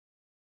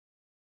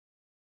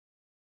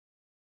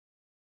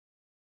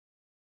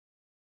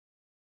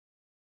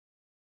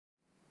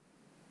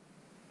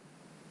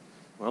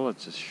Well,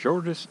 it's the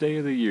shortest day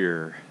of the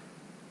year,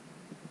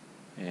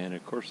 and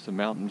of course the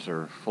mountains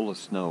are full of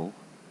snow.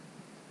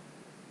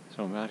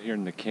 So I'm out here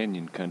in the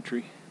canyon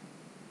country,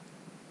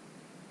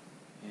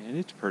 and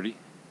it's pretty.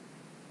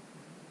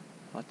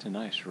 Lots of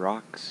nice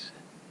rocks.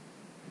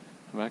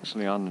 I'm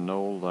actually on an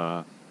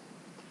old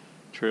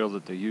trail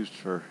that they used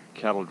for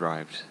cattle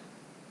drives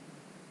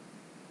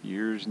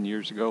years and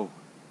years ago.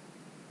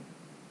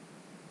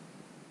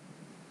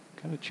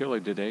 Kind of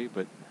chilly today,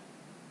 but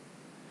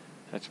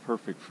that's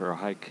perfect for a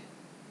hike.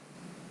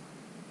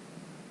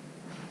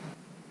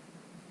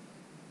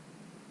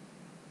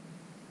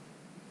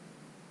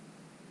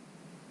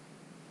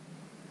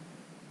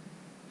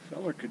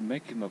 Feller could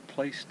make him a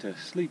place to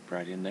sleep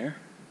right in there.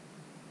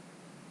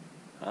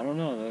 I don't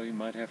know though, he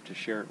might have to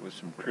share it with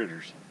some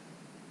critters.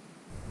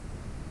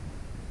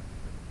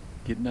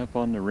 Getting up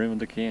on the rim of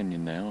the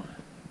canyon now.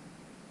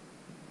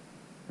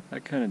 I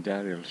kind of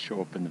doubt it'll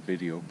show up in the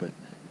video, but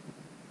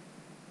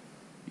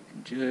you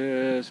can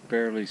just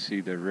barely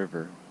see the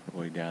river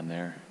way down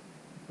there.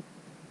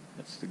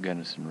 That's the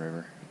Gunnison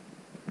River.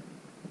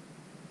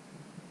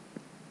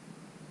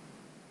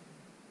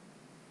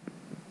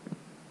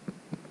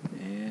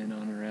 And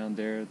on around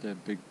there, the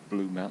big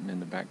blue mountain in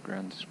the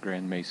background is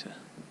Grand Mesa.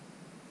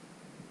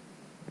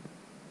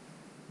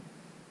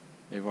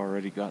 They've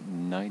already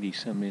gotten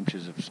 90-some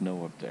inches of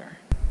snow up there.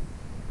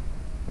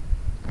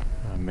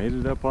 I made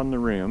it up on the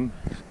rim.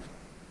 You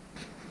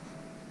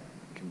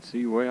can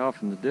see way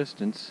off in the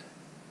distance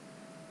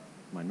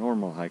my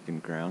normal hiking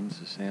grounds,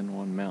 the San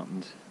Juan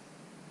Mountains.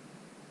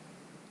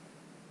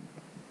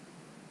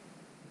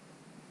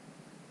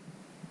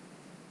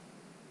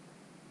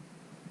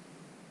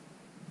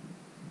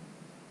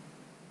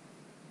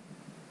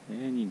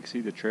 And you can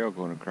see the trail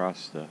going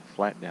across the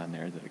flat down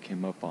there that I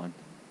came up on.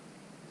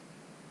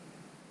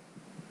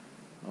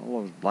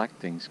 All those black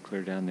things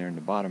clear down there in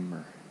the bottom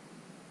are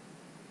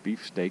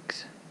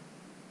beefsteaks.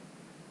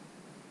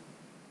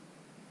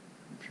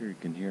 I'm sure you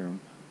can hear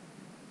them.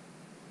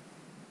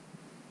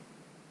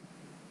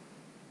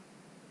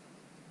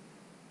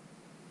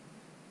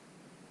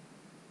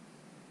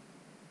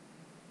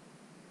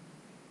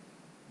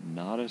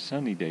 Not a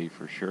sunny day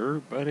for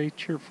sure, but a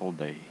cheerful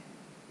day.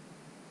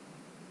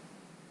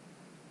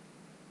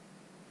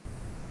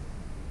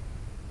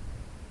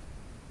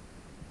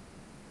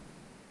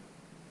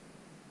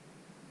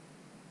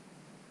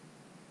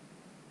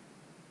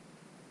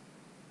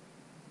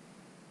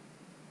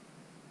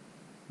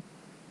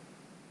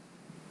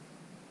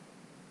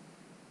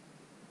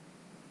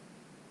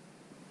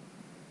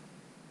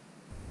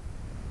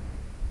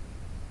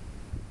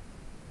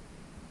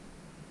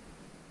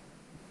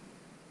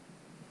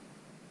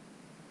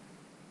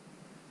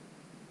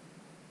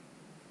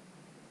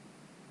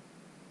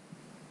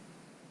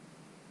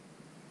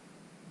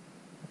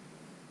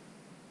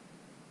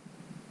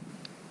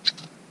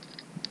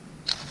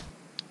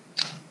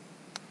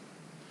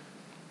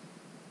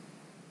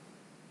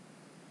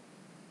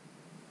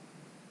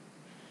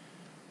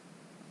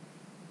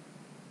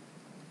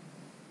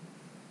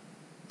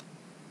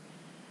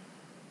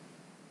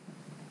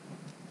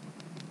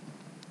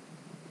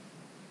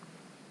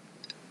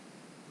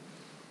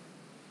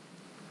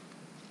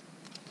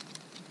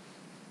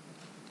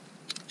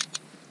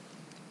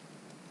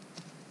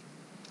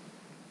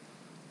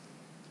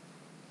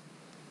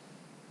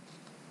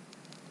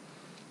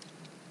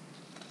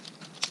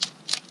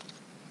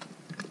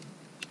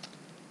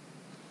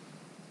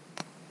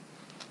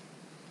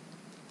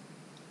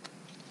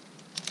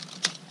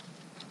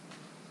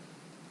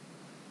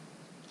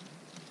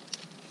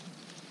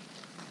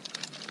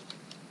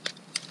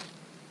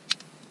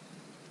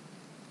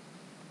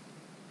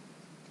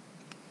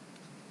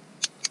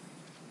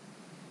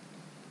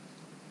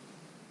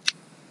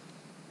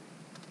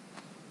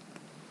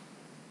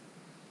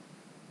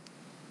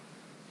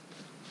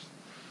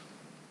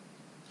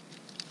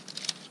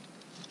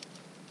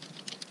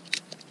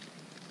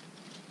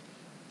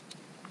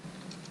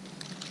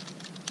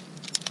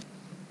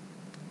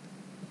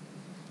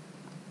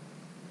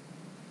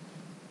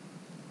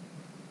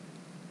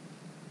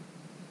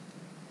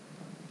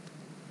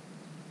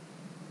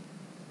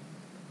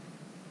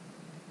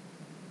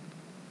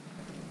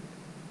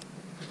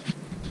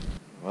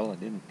 Well, I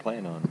didn't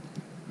plan on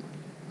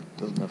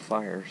building a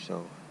fire,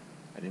 so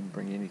I didn't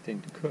bring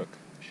anything to cook.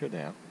 Should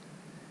have.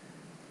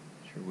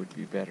 Sure would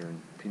be better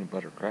than peanut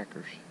butter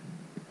crackers.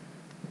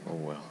 Oh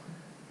well.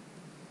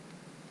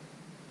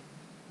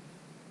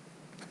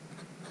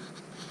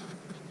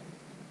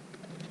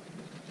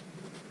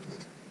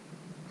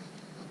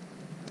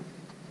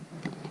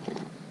 I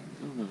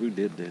don't know who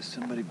did this.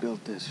 Somebody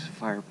built this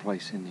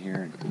fireplace in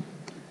here,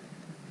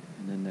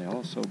 and then they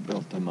also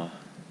built them a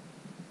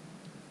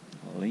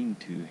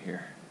lean-to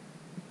here.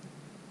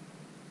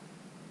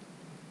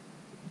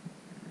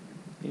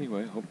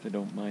 Anyway, I hope they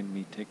don't mind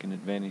me taking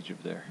advantage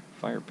of their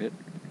fire pit.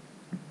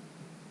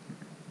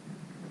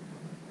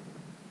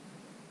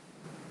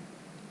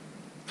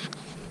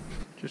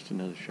 Just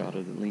another shot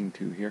of the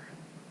lean-to here.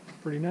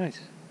 Pretty nice.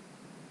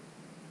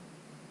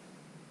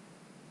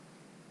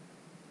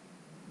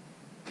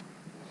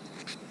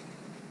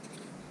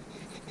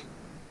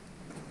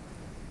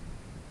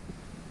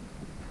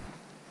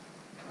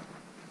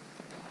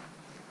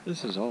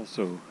 This is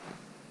also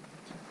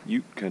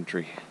Ute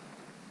country.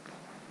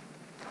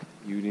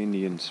 Ute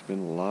Indians spend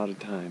a lot of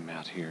time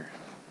out here.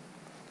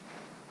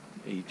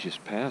 Ages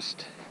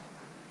past,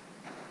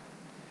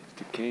 if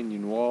the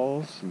canyon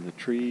walls and the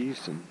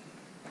trees and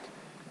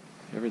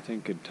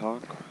everything could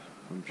talk,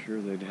 I'm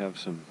sure they'd have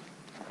some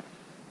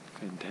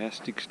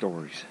fantastic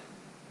stories.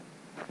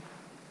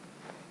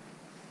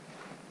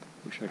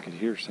 Wish I could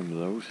hear some of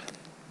those.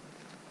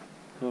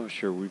 Oh,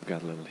 sure, we've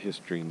got a little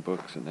history in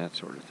books and that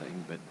sort of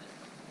thing, but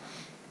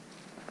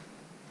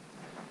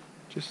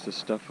just the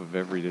stuff of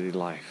everyday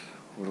life,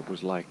 what it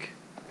was like.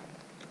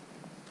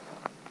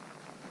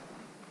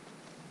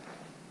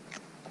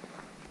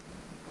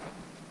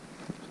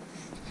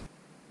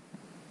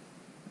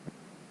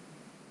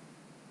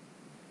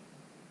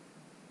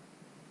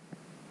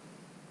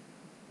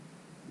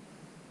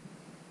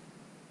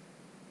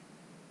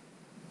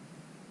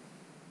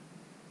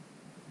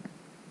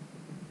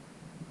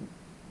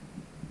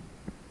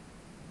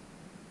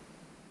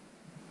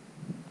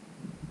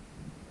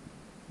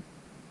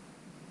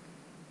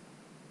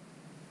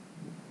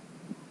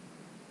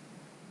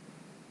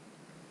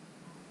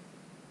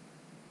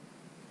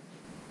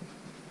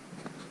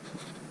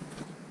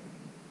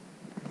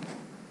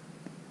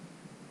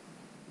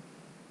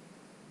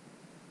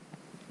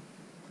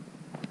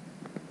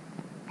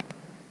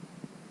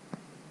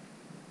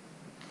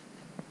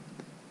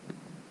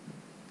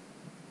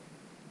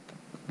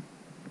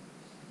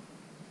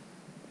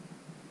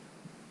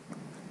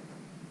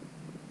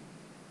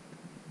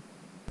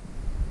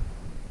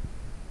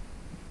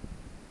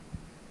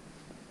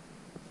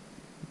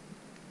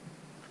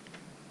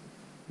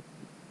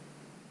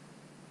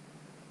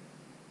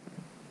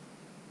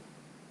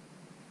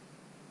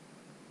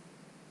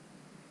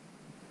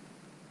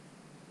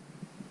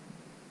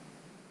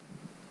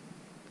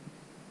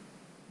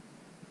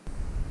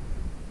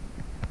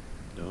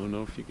 Don't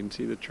know if you can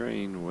see the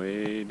train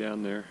way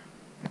down there.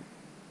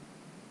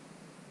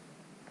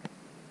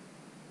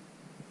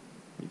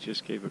 He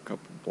just gave a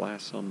couple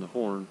blasts on the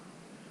horn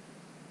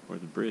where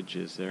the bridge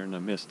is there, and I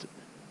missed it.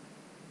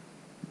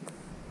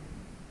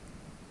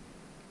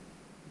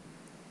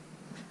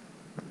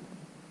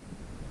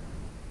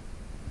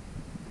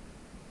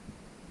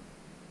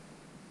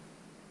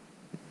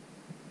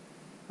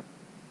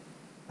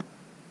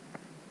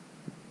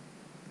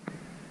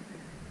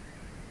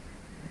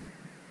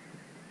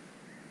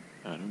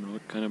 I don't know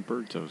what kind of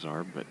birds those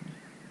are, but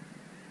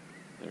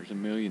there's a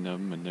million of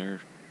them, and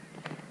they're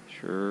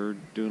sure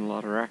doing a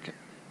lot of racket.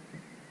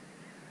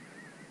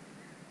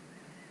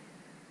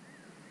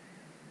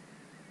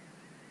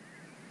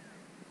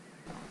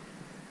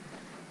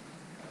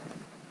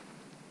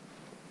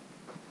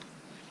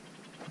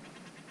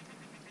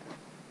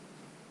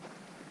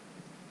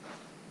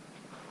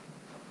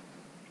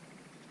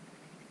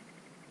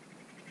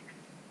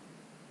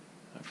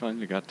 I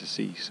finally got to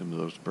see some of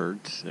those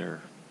birds.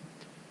 They're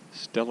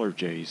stellar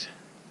jays.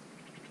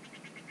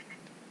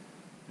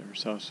 Never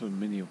saw so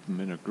many of them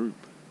in a group.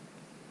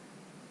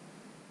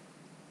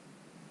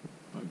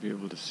 Might be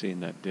able to see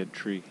in that dead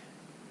tree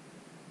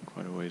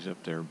quite a ways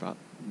up there, about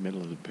the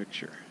middle of the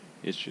picture.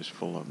 It's just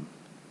full of them.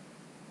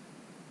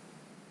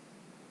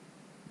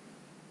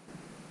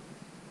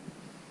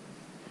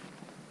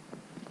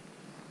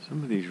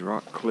 Some of these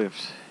rock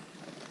cliffs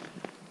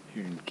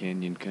here in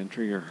canyon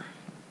country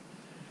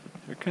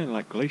they're kind of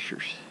like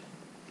glaciers.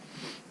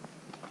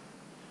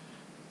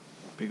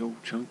 Big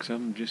old chunks of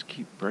them just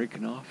keep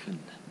breaking off and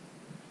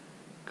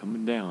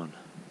coming down.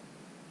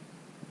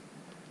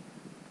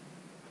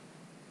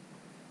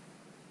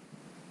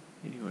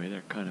 Anyway,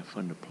 they're kind of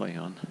fun to play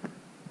on.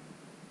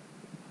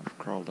 I've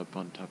crawled up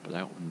on top of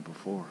that one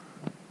before.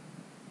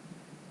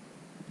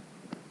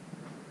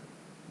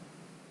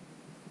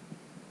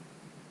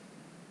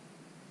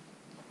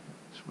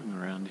 Swing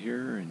around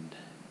here, and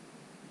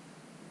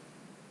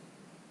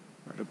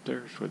right up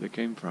there is where they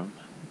came from.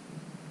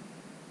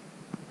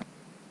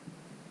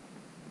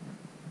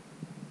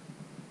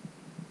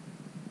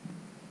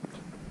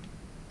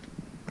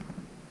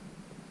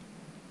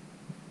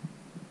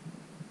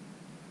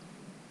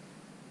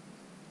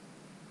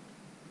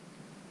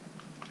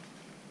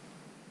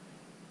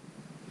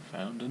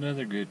 Found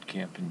another good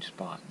camping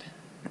spot.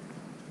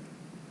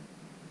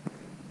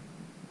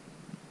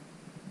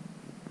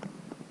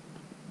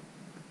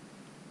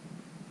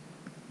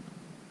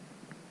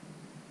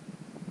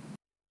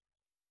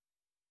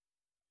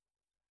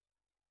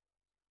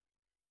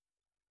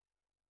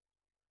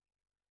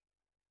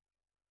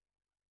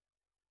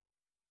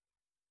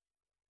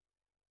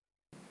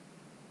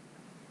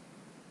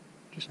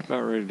 Just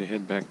about ready to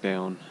head back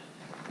down,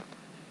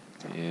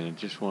 and I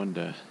just wanted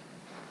to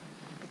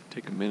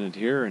take a minute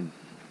here and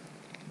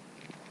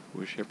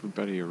wish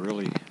everybody a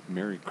really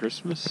Merry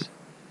Christmas,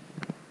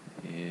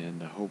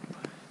 and I hope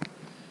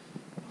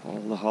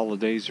all the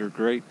holidays are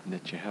great and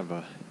that you have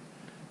a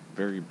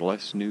very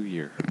blessed new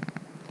year.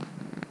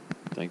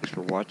 Thanks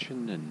for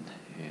watching,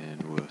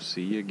 and we'll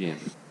see you again.